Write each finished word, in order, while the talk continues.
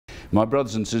My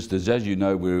brothers and sisters, as you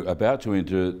know, we're about to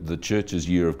enter the Church's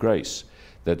Year of Grace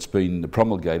that's been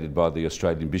promulgated by the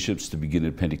Australian bishops to begin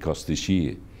at Pentecost this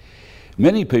year.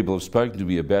 Many people have spoken to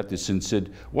me about this and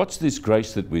said, what's this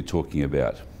grace that we're talking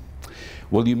about?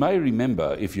 Well, you may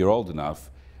remember, if you're old enough,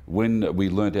 when we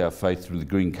learnt our faith through the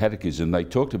Green Catechism, they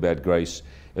talked about grace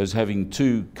as having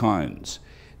two kinds.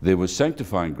 There was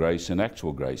sanctifying grace and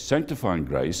actual grace. Sanctifying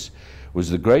grace was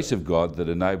the grace of God that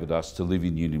enabled us to live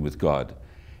in union with God.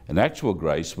 And actual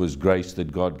grace was grace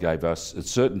that God gave us at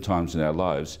certain times in our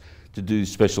lives to do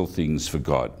special things for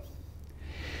God.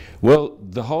 Well,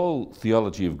 the whole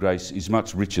theology of grace is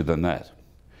much richer than that.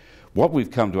 What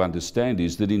we've come to understand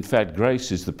is that in fact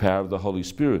grace is the power of the Holy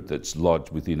Spirit that's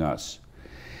lodged within us.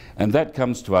 And that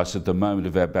comes to us at the moment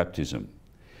of our baptism,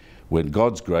 when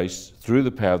God's grace, through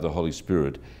the power of the Holy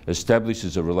Spirit,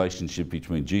 establishes a relationship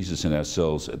between Jesus and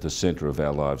ourselves at the centre of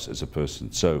our lives as a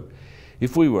person. So,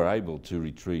 if we were able to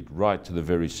retreat right to the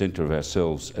very centre of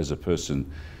ourselves as a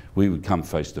person, we would come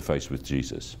face to face with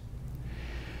Jesus.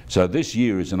 So this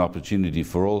year is an opportunity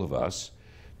for all of us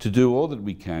to do all that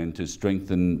we can to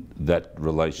strengthen that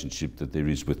relationship that there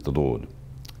is with the Lord.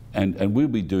 And we'll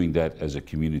be doing that as a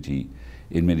community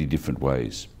in many different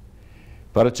ways.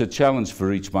 But it's a challenge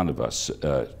for each one of us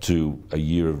to a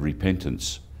year of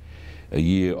repentance, a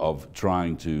year of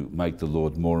trying to make the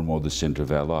Lord more and more the centre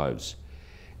of our lives,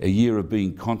 a year of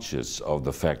being conscious of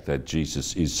the fact that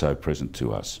Jesus is so present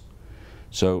to us.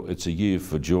 So it's a year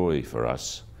for joy for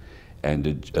us,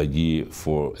 and a year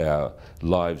for our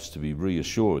lives to be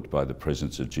reassured by the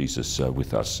presence of Jesus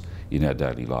with us in our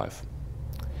daily life.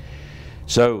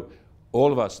 So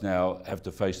all of us now have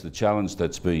to face the challenge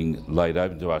that's being laid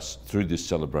open to us through this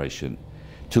celebration,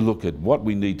 to look at what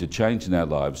we need to change in our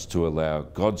lives to allow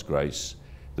God's grace,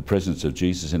 the presence of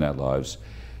Jesus in our lives,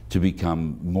 to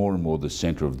become more and more the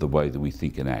centre of the way that we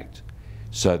think and act,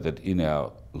 so that in our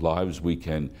lives we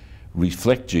can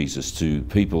reflect Jesus to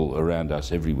people around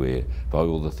us everywhere by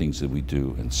all the things that we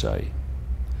do and say.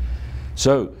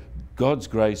 So God's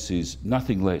grace is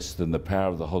nothing less than the power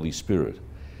of the Holy Spirit,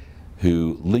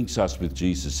 who links us with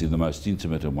Jesus in the most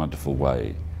intimate and wonderful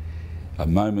way. A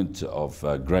moment of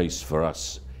grace for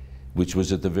us, which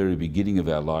was at the very beginning of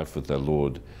our life with our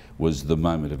Lord, was the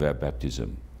moment of our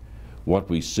baptism.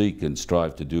 What we seek and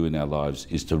strive to do in our lives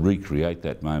is to recreate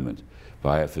that moment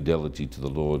by our fidelity to the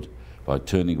Lord, by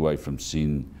turning away from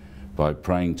sin, by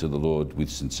praying to the Lord with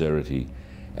sincerity,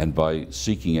 and by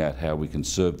seeking out how we can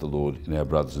serve the Lord in our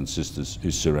brothers and sisters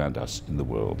who surround us in the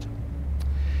world.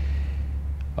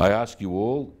 I ask you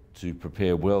all to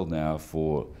prepare well now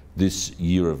for this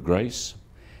year of grace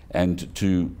and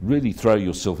to really throw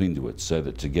yourself into it, so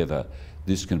that together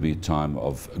this can be a time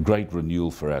of great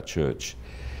renewal for our church,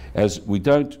 as we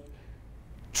don't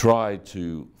try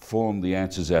to form the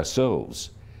answers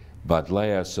ourselves, but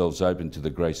lay ourselves open to the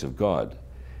grace of God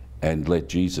and let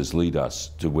Jesus lead us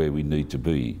to where we need to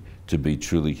be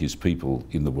truly his people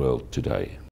in the world today.